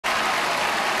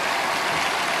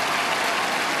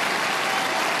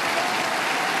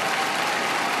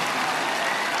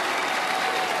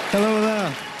Hello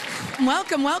there.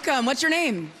 Welcome, welcome. What's your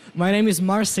name? My name is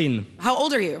Marcin. How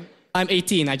old are you? I'm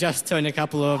 18. I just turned a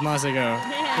couple of months ago.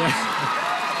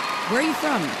 Yeah. Where are you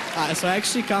from? So I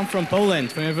actually come from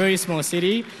Poland, from a very small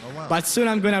city. Oh, wow. But soon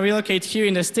I'm going to relocate here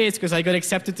in the States because I got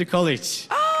accepted to college.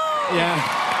 Oh! Yeah.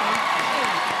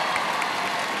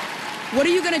 What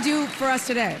are you going to do for us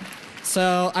today?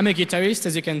 So I'm a guitarist,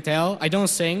 as you can tell. I don't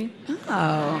sing.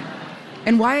 Oh.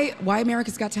 And why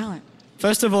America's Got Talent?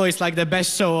 First of all, it's like the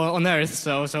best show on earth,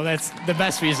 so that's the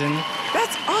best reason.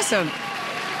 That's awesome.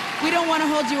 We don't want to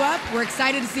hold you up. We're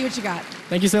excited to see what you got.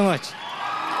 Thank you so much.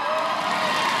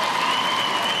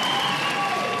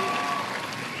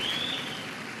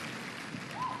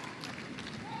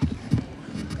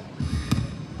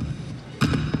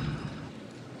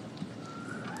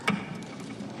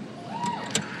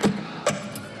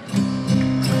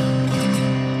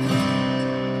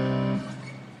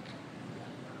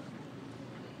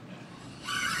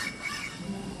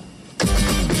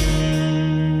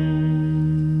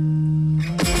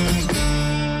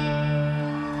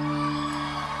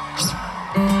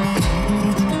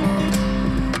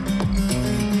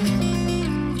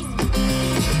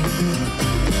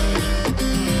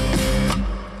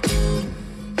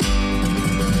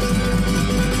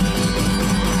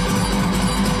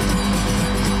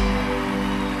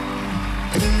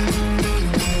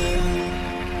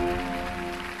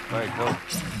 Very cool.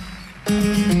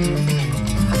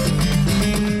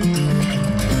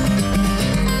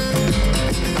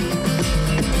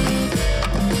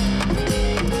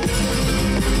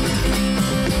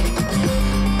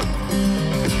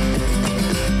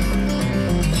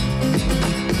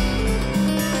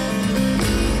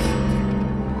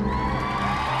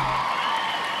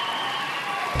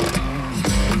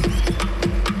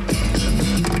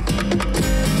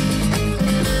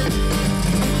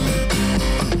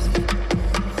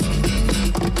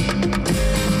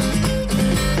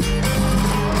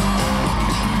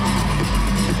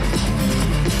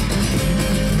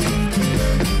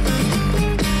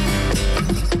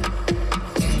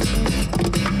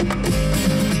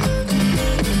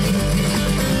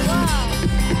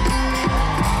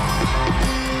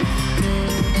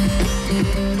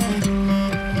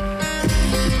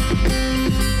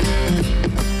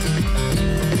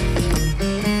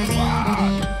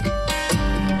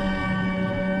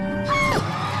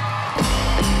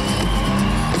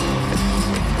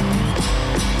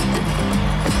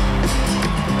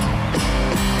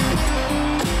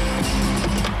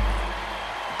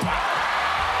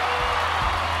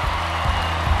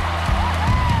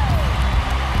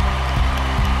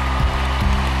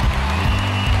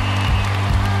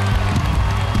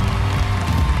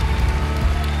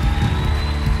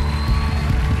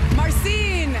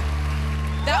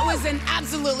 An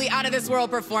absolutely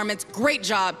out-of-this-world performance. Great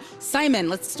job. Simon,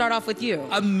 let's start off with you.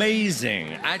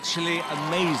 Amazing. Actually,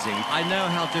 amazing. I know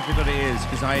how difficult it is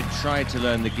because I tried to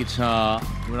learn the guitar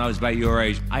when I was about your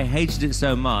age. I hated it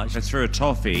so much. I threw a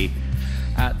toffee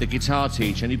at the guitar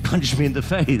teacher and he punched me in the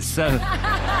face. So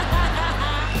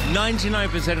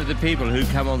 99% of the people who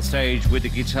come on stage with the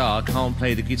guitar can't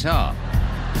play the guitar.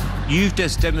 You've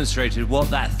just demonstrated what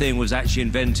that thing was actually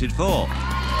invented for.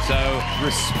 So,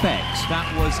 respect.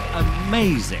 That was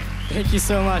amazing. Thank you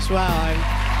so much. Wow.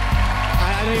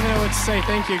 I don't even know what to say.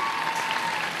 Thank you.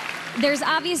 There's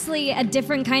obviously a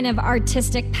different kind of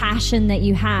artistic passion that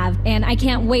you have, and I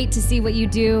can't wait to see what you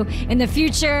do in the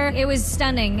future. It was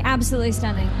stunning. Absolutely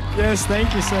stunning. Yes,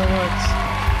 thank you so much.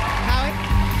 Howie?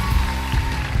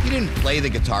 You didn't play the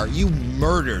guitar. You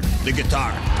murdered the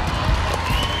guitar.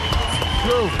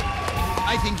 True.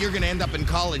 I think you're going to end up in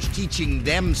college teaching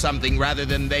them something rather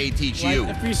than they teach you. I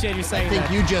appreciate you saying that. I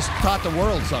think you just taught the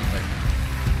world something.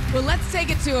 Well, let's take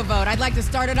it to a vote. I'd like to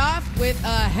start it off with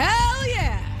a hell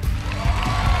yeah.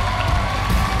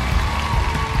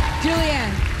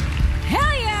 Julianne.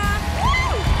 Hell yeah.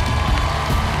 Woo!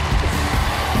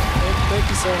 Thank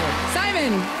you so much.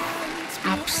 Simon.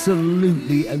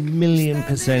 Absolutely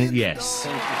 1,000,000% yes.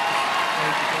 Thank you.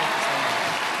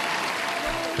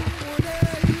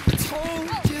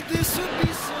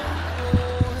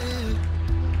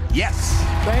 Yes.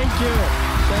 Thank you.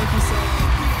 Thank you so much.